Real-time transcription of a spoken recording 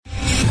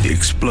The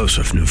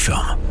explosive new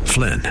film,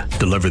 Flynn,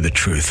 Deliver the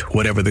Truth,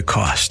 Whatever the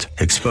Cost,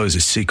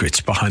 exposes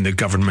secrets behind the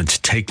government's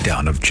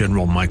takedown of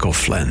General Michael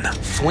Flynn.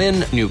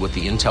 Flynn knew what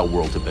the intel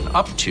world had been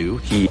up to.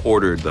 He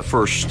ordered the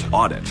first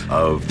audit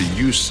of the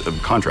use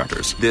of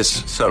contractors.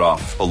 This set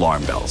off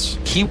alarm bells.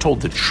 He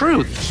told the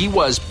truth. He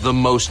was the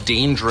most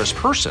dangerous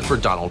person for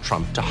Donald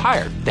Trump to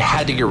hire. They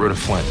had to get rid of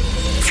Flynn.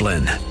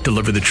 Flynn,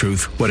 Deliver the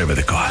Truth, Whatever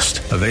the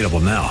Cost. Available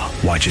now.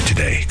 Watch it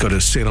today. Go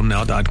to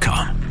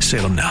salemnow.com.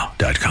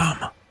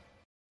 salemnow.com.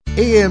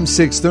 AM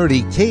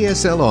 630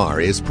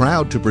 KSLR is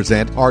proud to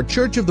present our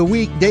Church of the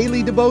Week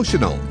daily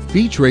devotional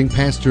featuring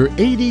Pastor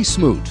A.D.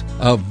 Smoot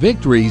of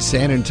Victory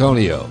San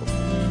Antonio.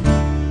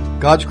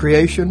 God's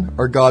creation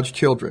are God's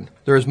children.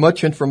 There is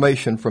much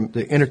information from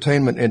the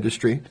entertainment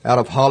industry, out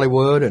of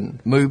Hollywood and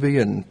movie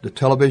and the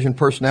television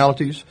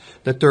personalities,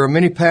 that there are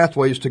many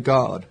pathways to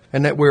God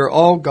and that we're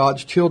all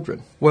God's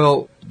children.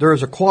 Well, there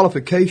is a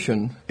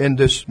qualification in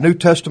this New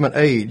Testament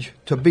age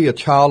to be a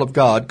child of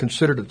God,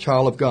 considered a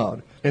child of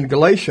God. In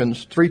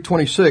Galatians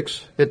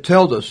 3:26, it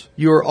tells us,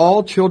 you are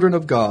all children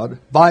of God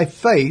by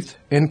faith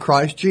in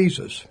Christ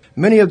Jesus.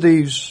 Many of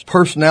these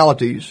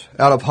personalities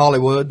out of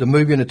Hollywood, the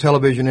movie and the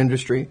television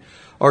industry,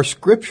 are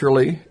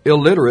scripturally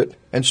illiterate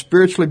and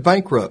spiritually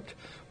bankrupt.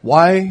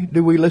 Why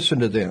do we listen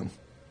to them?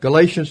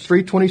 Galatians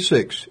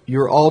 3:26,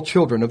 you're all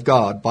children of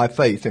God by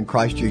faith in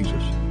Christ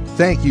Jesus.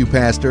 Thank you,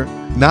 Pastor.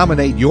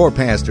 Nominate your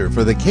pastor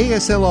for the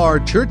KSLR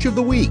Church of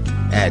the Week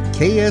at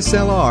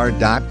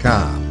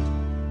kslr.com.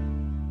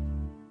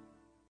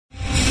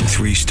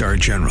 Three-star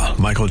General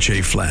Michael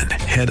J. Flynn,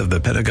 head of the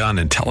Pentagon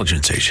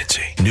Intelligence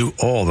Agency, knew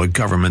all the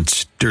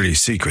government's dirty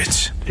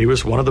secrets. He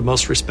was one of the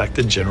most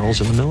respected generals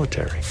in the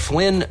military.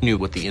 Flynn knew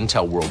what the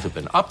intel world had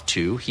been up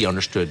to. He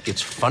understood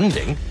its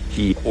funding.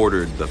 He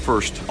ordered the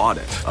first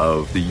audit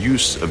of the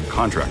use of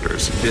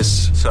contractors.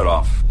 This set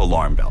off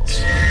alarm bells.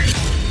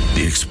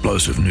 The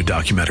explosive new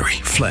documentary,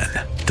 Flynn,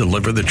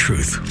 Deliver the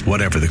Truth,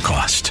 Whatever the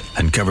Cost,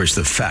 uncovers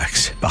the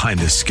facts behind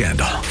this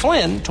scandal.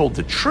 Flynn told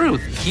the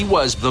truth. He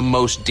was the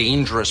most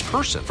dangerous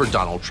person for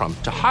Donald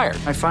Trump to hire.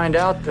 I find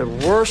out the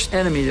worst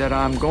enemy that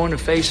I'm going to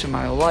face in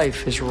my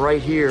life is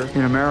right here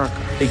in America.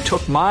 They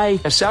took my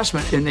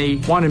assessment and they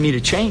wanted me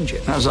to change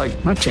it. And I was like,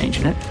 I'm not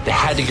changing it. They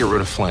had to get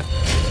rid of Flynn.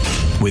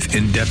 With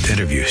in-depth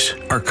interviews,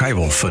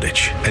 archival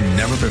footage, and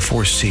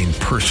never-before-seen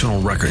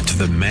personal records of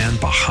the man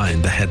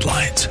behind the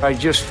headlines. I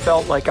just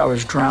felt like I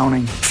was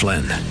drowning.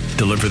 Flynn,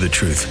 Deliver the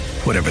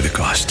Truth, Whatever the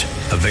Cost.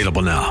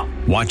 Available now.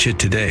 Watch it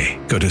today.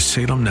 Go to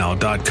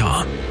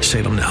salemnow.com.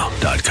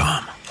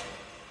 salemnow.com.